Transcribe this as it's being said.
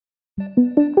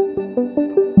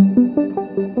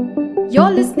You're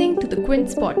listening to the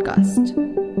Quince Podcast.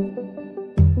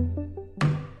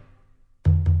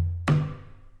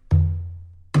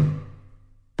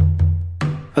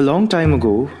 A long time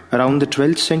ago, around the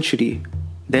 12th century,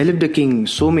 there lived a king,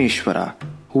 Someshwara,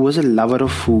 who was a lover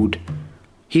of food.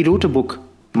 He wrote a book,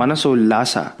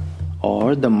 Manasollasa,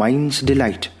 or The Mind's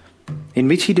Delight, in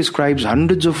which he describes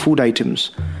hundreds of food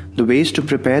items, the ways to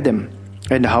prepare them,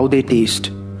 and how they taste.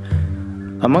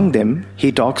 Among them,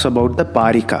 he talks about the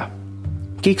parika,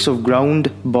 cakes of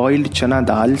ground boiled chana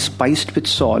dal spiced with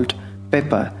salt,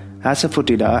 pepper,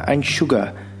 asafoetida and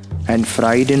sugar, and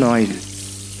fried in oil.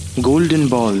 Golden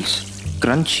balls,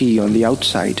 crunchy on the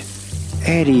outside,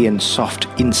 airy and soft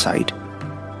inside.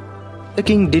 The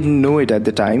king didn't know it at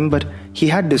the time, but he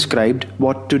had described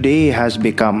what today has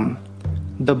become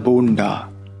the bonda.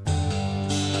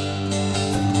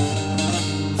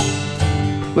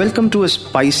 Welcome to a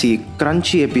spicy,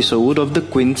 crunchy episode of the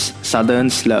Quince Southern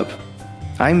Slurp.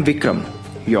 I'm Vikram,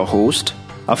 your host,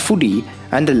 a foodie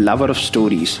and a lover of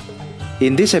stories.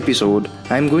 In this episode,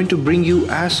 I'm going to bring you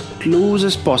as close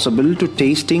as possible to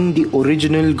tasting the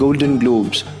original Golden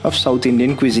Globes of South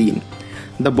Indian cuisine,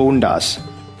 the bondas.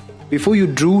 Before you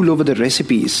drool over the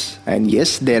recipes, and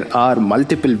yes, there are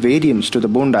multiple variants to the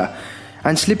bonda,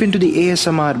 and slip into the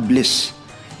ASMR bliss,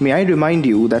 may I remind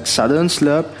you that Southern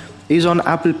Slurp is on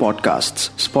Apple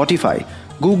Podcasts, Spotify,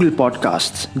 Google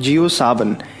Podcasts,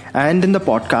 JioSaavn, and in the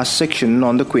podcast section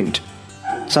on the Quint.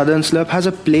 Southern Slurp has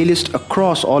a playlist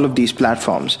across all of these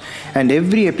platforms, and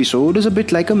every episode is a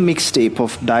bit like a mixtape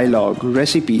of dialogue,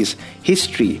 recipes,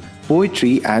 history,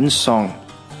 poetry, and song.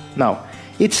 Now,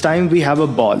 it's time we have a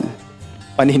ball.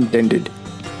 Pun intended.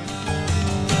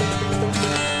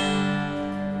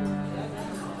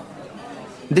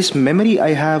 This memory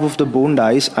I have of the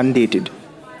bonda is undated.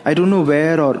 I don't know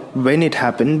where or when it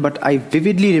happened, but I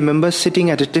vividly remember sitting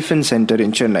at a tiffin center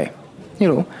in Chennai. You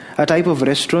know, a type of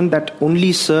restaurant that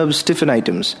only serves tiffin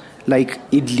items like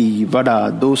idli,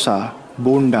 vada, dosa,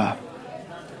 bonda.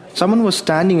 Someone was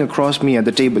standing across me at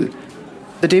the table.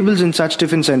 The tables in such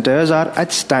tiffin centers are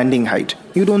at standing height.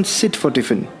 You don't sit for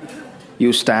tiffin.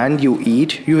 You stand, you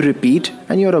eat, you repeat,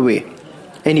 and you're away.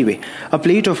 Anyway, a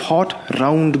plate of hot,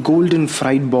 round, golden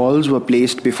fried balls were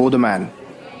placed before the man.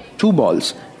 2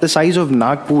 balls, the size of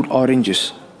Nagpur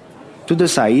oranges. To the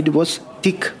side was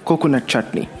thick coconut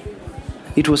chutney.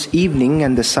 It was evening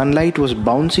and the sunlight was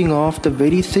bouncing off the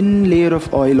very thin layer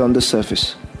of oil on the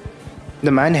surface.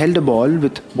 The man held a ball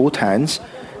with both hands,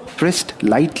 pressed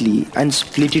lightly and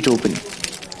split it open.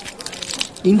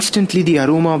 Instantly the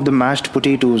aroma of the mashed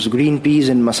potatoes, green peas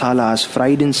and masalas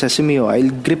fried in sesame oil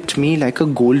gripped me like a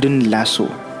golden lasso.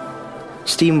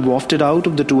 Steam wafted out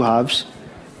of the 2 halves.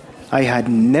 I had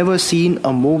never seen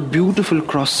a more beautiful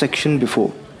cross-section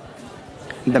before.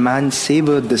 The man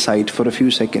savored the sight for a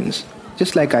few seconds,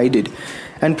 just like I did,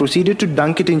 and proceeded to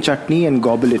dunk it in chutney and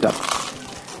gobble it up.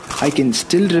 I can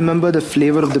still remember the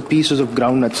flavor of the pieces of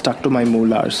groundnut stuck to my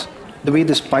molars, the way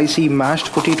the spicy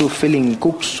mashed potato filling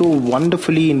cooked so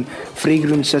wonderfully in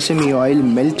fragrant sesame oil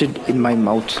melted in my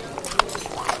mouth.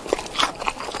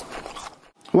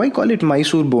 Why call it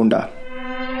Mysore bonda?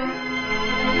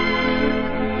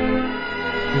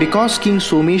 Because King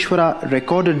Someshwara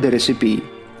recorded the recipe,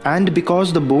 and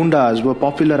because the bondas were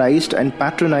popularized and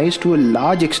patronized to a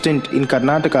large extent in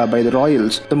Karnataka by the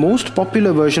royals, the most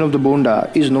popular version of the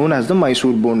bonda is known as the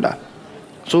Mysore bonda.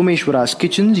 Someshwara's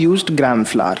kitchens used gram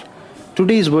flour.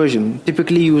 Today's version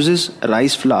typically uses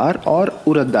rice flour or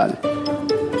urad dal.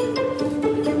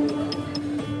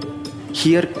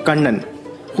 Here Kannan,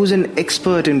 who's an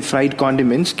expert in fried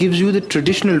condiments, gives you the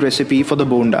traditional recipe for the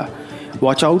bonda.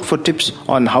 Watch out for tips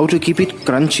on how to keep it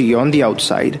crunchy on the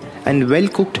outside and well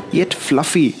cooked yet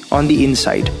fluffy on the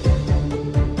inside.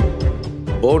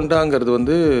 போண்டாங்கிறது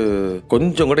வந்து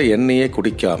கொஞ்சம் கூட எண்ணெயே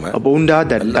குடிக்காம A bonda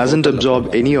that doesn't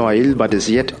absorb any oil but is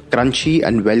yet crunchy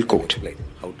and well cooked.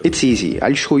 It's easy.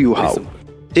 I'll show you how.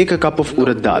 Take a cup of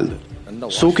urad dal.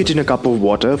 Soak it in a cup of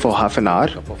water for half an hour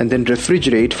and then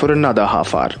refrigerate for another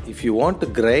half hour. If you want to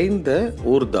grind the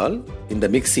urad dal in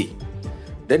the mixie,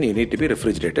 then you need to be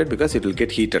refrigerated because it will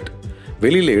get heated.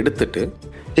 வெளியில எடுத்துட்டு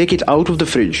take it out of the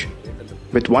fridge.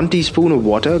 With 1 teaspoon of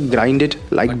water, grind it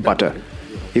like butter.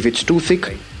 If it's too thick,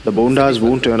 the bondas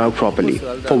won't turn out properly.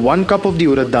 For 1 cup of the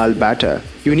urad dal batter,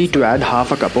 you need to add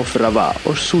half a cup of rava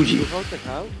or suji.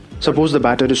 Suppose the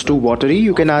batter is too watery,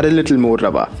 you can add a little more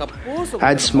rava.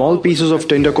 Add small pieces of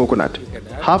tender coconut,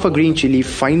 half a green chili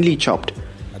finely chopped,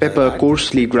 pepper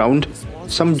coarsely ground,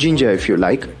 some ginger if you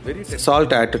like.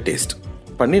 Salt add to taste.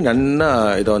 பண்ணி நல்லா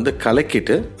இதை வந்து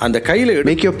கலக்கிட்டு அந்த கையில்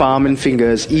make your palm and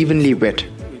fingers evenly wet.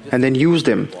 and then use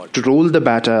them to roll the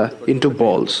batter into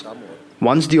balls.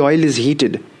 Once the oil is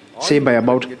heated, say by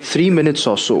about 3 minutes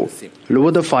or so,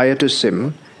 lower the fire to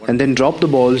sim and then drop the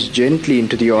balls gently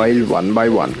into the oil one by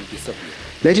one.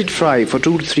 Let it fry for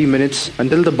 2 to 3 minutes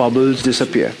until the bubbles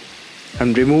disappear,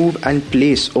 and remove and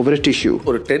place over a tissue.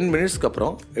 ஒரு 10 மினிட்ஸ்க்கு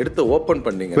அப்புறம் எடுத்து open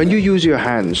பண்ணீங்க. When you use your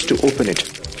hands to open it,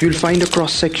 you'll find a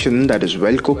cross section that is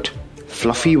well cooked,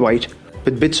 fluffy white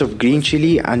with bits of green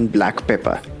chili and black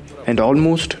pepper, and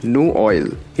almost no oil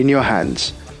in your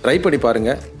hands. Try பண்ணி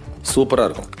பாருங்க, சூப்பரா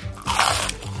இருக்கும்.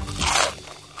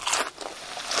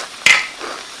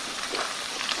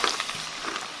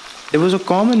 There was a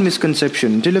common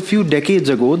misconception till a few decades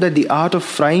ago that the art of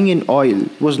frying in oil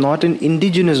was not an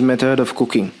indigenous method of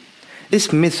cooking. This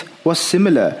myth was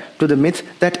similar to the myth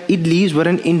that idlis were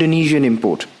an Indonesian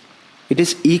import. It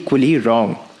is equally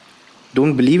wrong.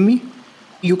 Don't believe me?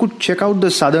 You could check out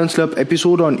the Southern Slurp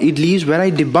episode on idlis where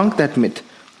I debunk that myth.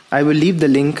 I will leave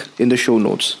the link in the show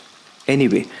notes.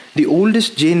 Anyway, the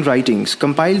oldest Jain writings,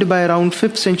 compiled by around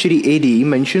 5th century AD,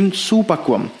 mention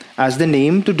supakvam as the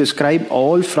name to describe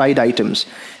all fried items,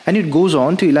 and it goes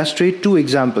on to illustrate 2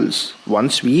 examples, one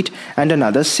sweet and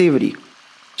another savory.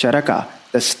 Charaka,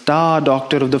 the star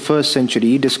doctor of the 1st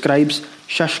century, describes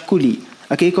shashkuli,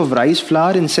 a cake of rice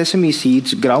flour and sesame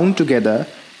seeds ground together,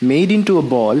 made into a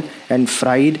ball and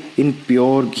fried in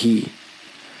pure ghee.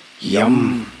 Yum!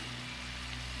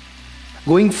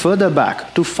 Going further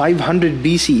back to 500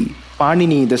 BC,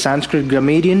 Panini, the Sanskrit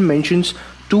grammarian, mentions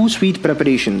 2 sweet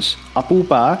preparations,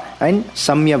 apupa and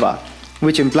samyava,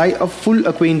 which imply a full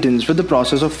acquaintance with the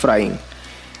process of frying.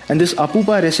 And this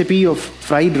apupa recipe of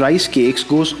fried rice cakes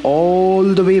goes all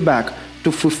the way back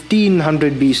to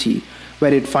 1500 BC,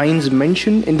 where it finds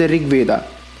mention in the Rig Veda.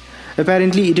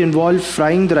 Apparently, it involved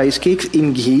frying the rice cakes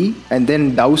in ghee and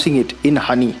then dousing it in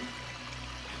honey.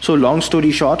 So long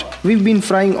story short, we've been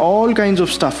frying all kinds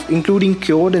of stuff, including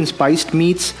cured and spiced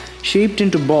meats, shaped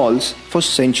into balls for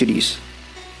centuries.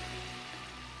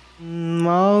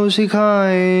 Mausi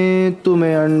khaye tumhe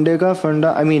ande ka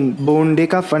fanda, bonde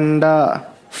ka fanda.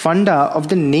 Fanda of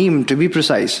the name, to be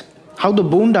precise. How the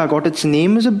bonda got its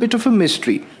name is a bit of a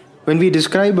mystery. When we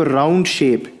describe a round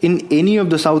shape in any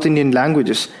of the South Indian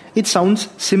languages, it sounds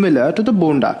similar to the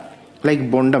bonda, like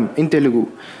bondam in Telugu,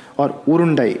 or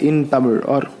urundai in Tamil,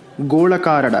 or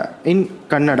golakarada in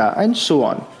Kannada, and so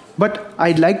on. But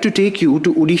I'd like to take you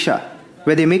to Odisha,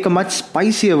 where they make a much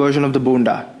spicier version of the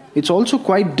bonda. It's also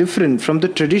quite different from the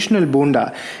traditional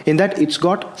bonda in that it's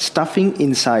got stuffing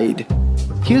inside.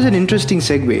 Here's an interesting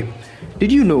segue.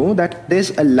 Did you know that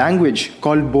there's a language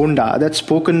called bonda that's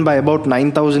spoken by about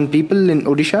 9,000 people in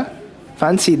Odisha?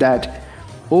 Fancy that.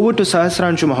 Over to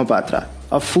Sahasranshu Mahapatra,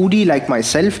 a foodie like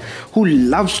myself who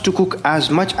loves to cook as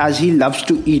much as he loves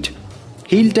to eat.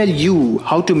 He'll tell you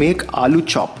how to make aloo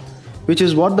chop, which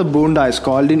is what the bonda is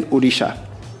called in Odisha.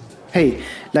 Hey,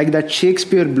 like that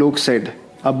Shakespeare bloke said,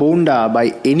 a bonda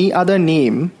by any other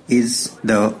name is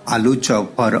the aloo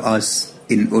chop for us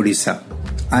in Odisha.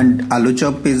 And aloo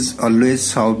chop is always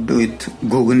served with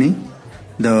ghugni,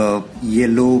 the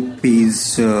yellow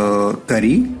peas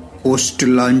curry,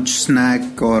 post-lunch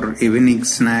snack or evening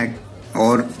snack,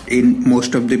 or in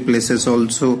most of the places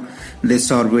also they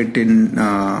serve it in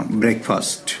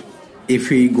breakfast. If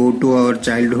we go to our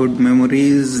childhood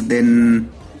memories, then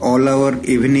all our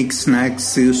evening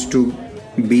snacks used to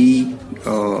be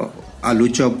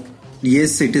aloo chop.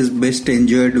 Yes, it is best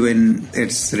enjoyed when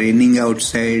it's raining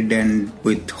outside and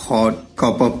with hot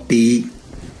cup of tea.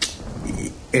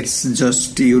 It's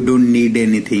just you don't need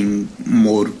anything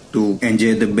more to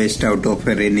enjoy the best out of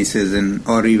a rainy season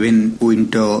or even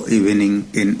winter evening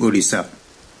in Odisha.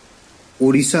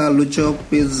 Odisha aloo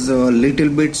chop is a little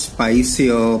bit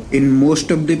spicier. In most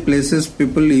of the places,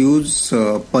 people use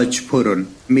pachforon,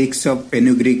 mix of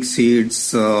fenugreek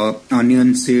seeds,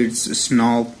 onion seeds,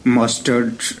 snap,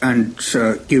 mustard, and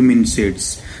cumin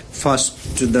seeds.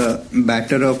 First, the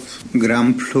batter of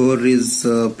gram flour is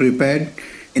prepared.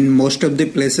 In most of the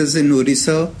places in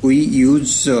Odisha, we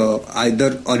use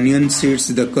either onion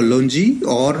seeds, the kalonji,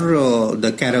 or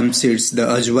the carom seeds, the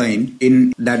ajwain,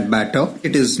 in that batter.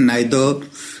 It is neither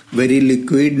very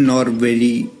liquid nor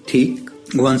very thick.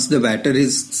 Once the batter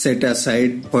is set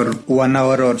aside for 1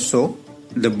 hour or so,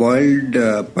 the boiled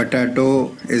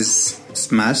potato is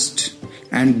smashed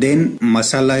and then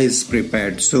masala is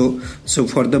prepared. So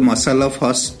for the masala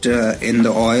first in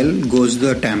the oil goes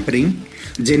the tempering.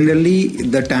 Generally,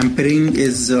 the tempering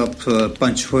is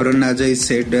panchforan, as I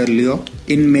said earlier.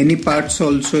 In many parts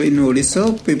also in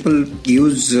Odisha, people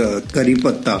use curry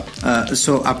patta.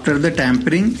 So after the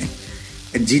tempering,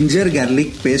 ginger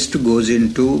garlic paste goes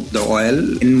into the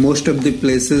oil. In most of the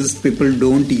places, people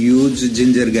don't use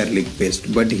ginger garlic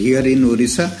paste, but here in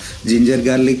Orissa, ginger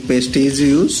garlic paste is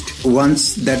used.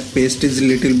 Once that paste is a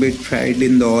little bit fried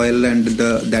in the oil and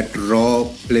that raw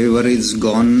flavor is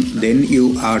gone, then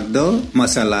you add the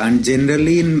masala. And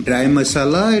generally in dry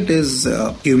masala, it is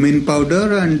cumin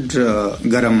powder and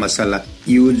garam masala.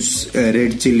 Use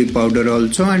red chili powder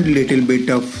also and little bit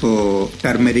of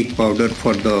turmeric powder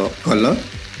for the color.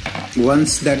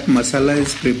 Once that masala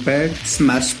is prepared,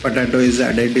 smashed potato is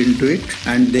added into it,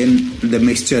 and then the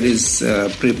mixture is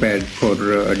prepared for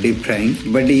deep frying.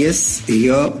 But yes,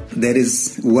 here there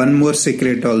is one more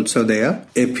secret also there.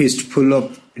 A fistful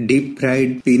of deep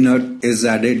fried peanut is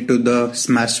added to the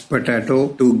smashed potato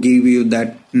to give you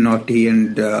that nutty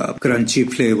and crunchy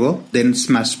flavor. Then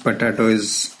smashed potato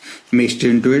is mixed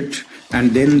into it,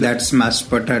 and then that smashed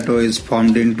potato is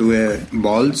formed into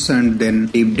balls and then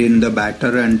dipped in the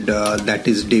batter, and that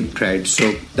is deep fried.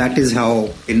 So that is how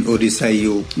in Orissa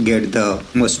you get the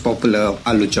most popular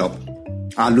aloo chop.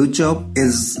 Aloo chop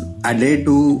is added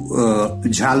to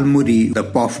jhalmuri, the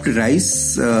puffed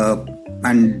rice,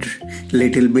 and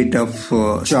little bit of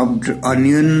chopped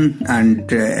onion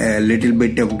and a little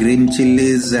bit of green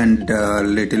chilies and a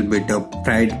little bit of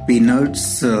fried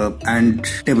peanuts and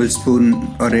tablespoon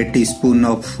or a teaspoon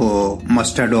of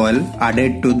mustard oil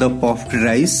added to the puffed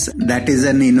rice. That is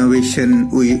an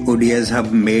innovation we Odias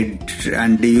have made,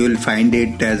 and you will find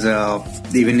it as a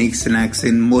evening snacks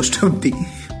in most of the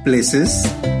places.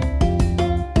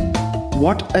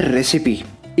 What a recipe!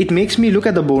 It makes me look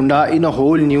at the bonda in a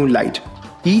whole new light.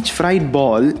 Each fried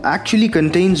ball actually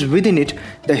contains within it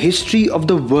the history of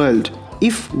the world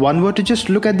if one were to just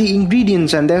look at the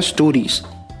ingredients and their stories.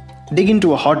 Dig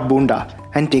into a hot bonda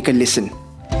and take a listen.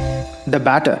 The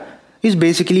batter is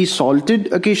basically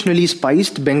salted, occasionally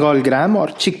spiced Bengal gram or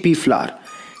chickpea flour.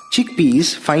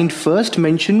 Chickpeas find first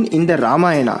mention in the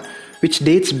Ramayana, which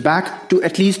dates back to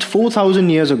at least 4,000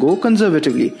 years ago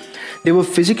conservatively. They were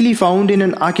physically found in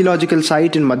an archaeological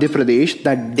site in Madhya Pradesh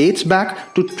that dates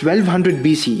back to 1200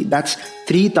 BC, that's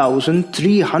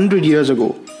 3,300 years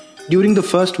ago. During the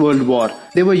First World War,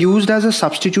 they were used as a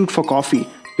substitute for coffee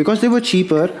because they were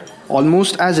cheaper,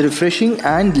 almost as refreshing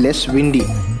and less windy.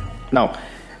 Now,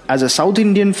 as a South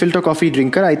Indian filter coffee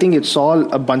drinker, I think it's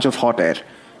all a bunch of hot air.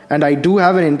 And I do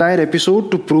have an entire episode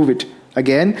to prove it.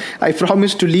 Again, I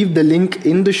promise to leave the link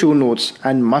in the show notes,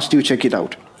 and must you check it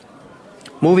out.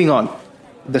 Moving on,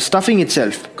 the stuffing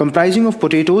itself, comprising of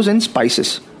potatoes and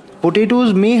spices.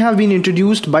 Potatoes may have been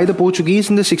introduced by the Portuguese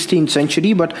in the 16th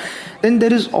century, but then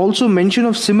there is also mention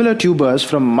of similar tubers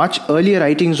from much earlier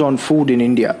writings on food in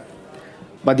India.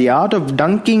 But the art of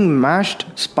dunking mashed,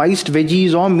 spiced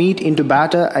veggies or meat into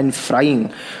batter and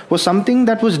frying was something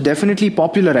that was definitely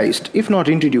popularized, if not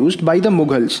introduced, by the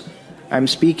Mughals. I'm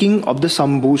speaking of the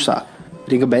sambusa,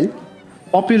 ring a bell?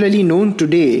 Popularly known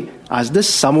today as the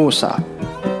samosa.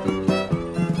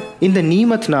 In the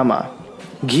Neematnama,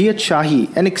 Ghiyat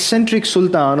Shahi, an eccentric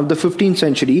sultan of the 15th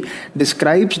century,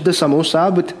 describes the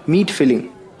samosa with meat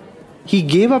filling. He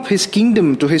gave up his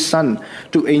kingdom to his son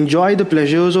to enjoy the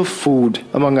pleasures of food,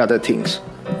 among other things.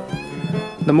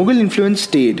 The Mughal influence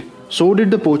stayed, so did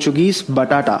the Portuguese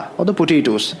batata, or the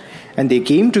potatoes, and they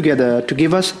came together to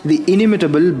give us the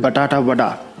inimitable batata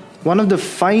vada, one of the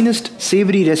finest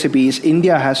savory recipes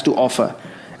India has to offer,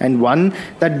 and one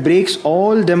that breaks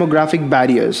all demographic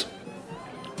barriers.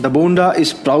 The bonda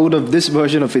is proud of this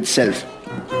version of itself.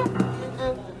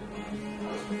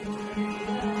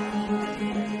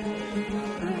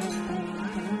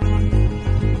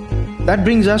 That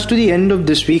brings us to the end of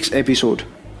this week's episode.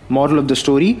 Moral of the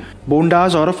story,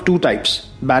 bondas are of two types: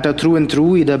 batter through and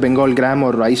through, either Bengal gram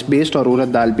or rice based or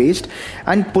urad dal based,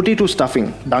 and potato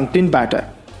stuffing, dunked in batter.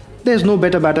 There's no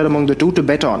better batter among the two to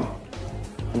bet on.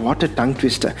 What a tongue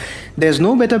twister. There's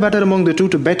no better batter among the two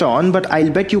to bet on, but I'll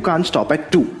bet you can't stop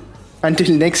at two.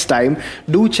 Until next time,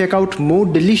 do check out more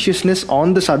deliciousness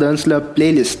on the Southern Slurp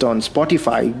playlist on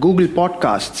Spotify, Google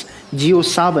Podcasts,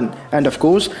 JioSaavn, and of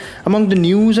course, among the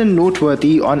news and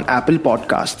noteworthy on Apple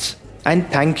Podcasts. And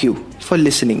thank you for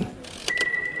listening.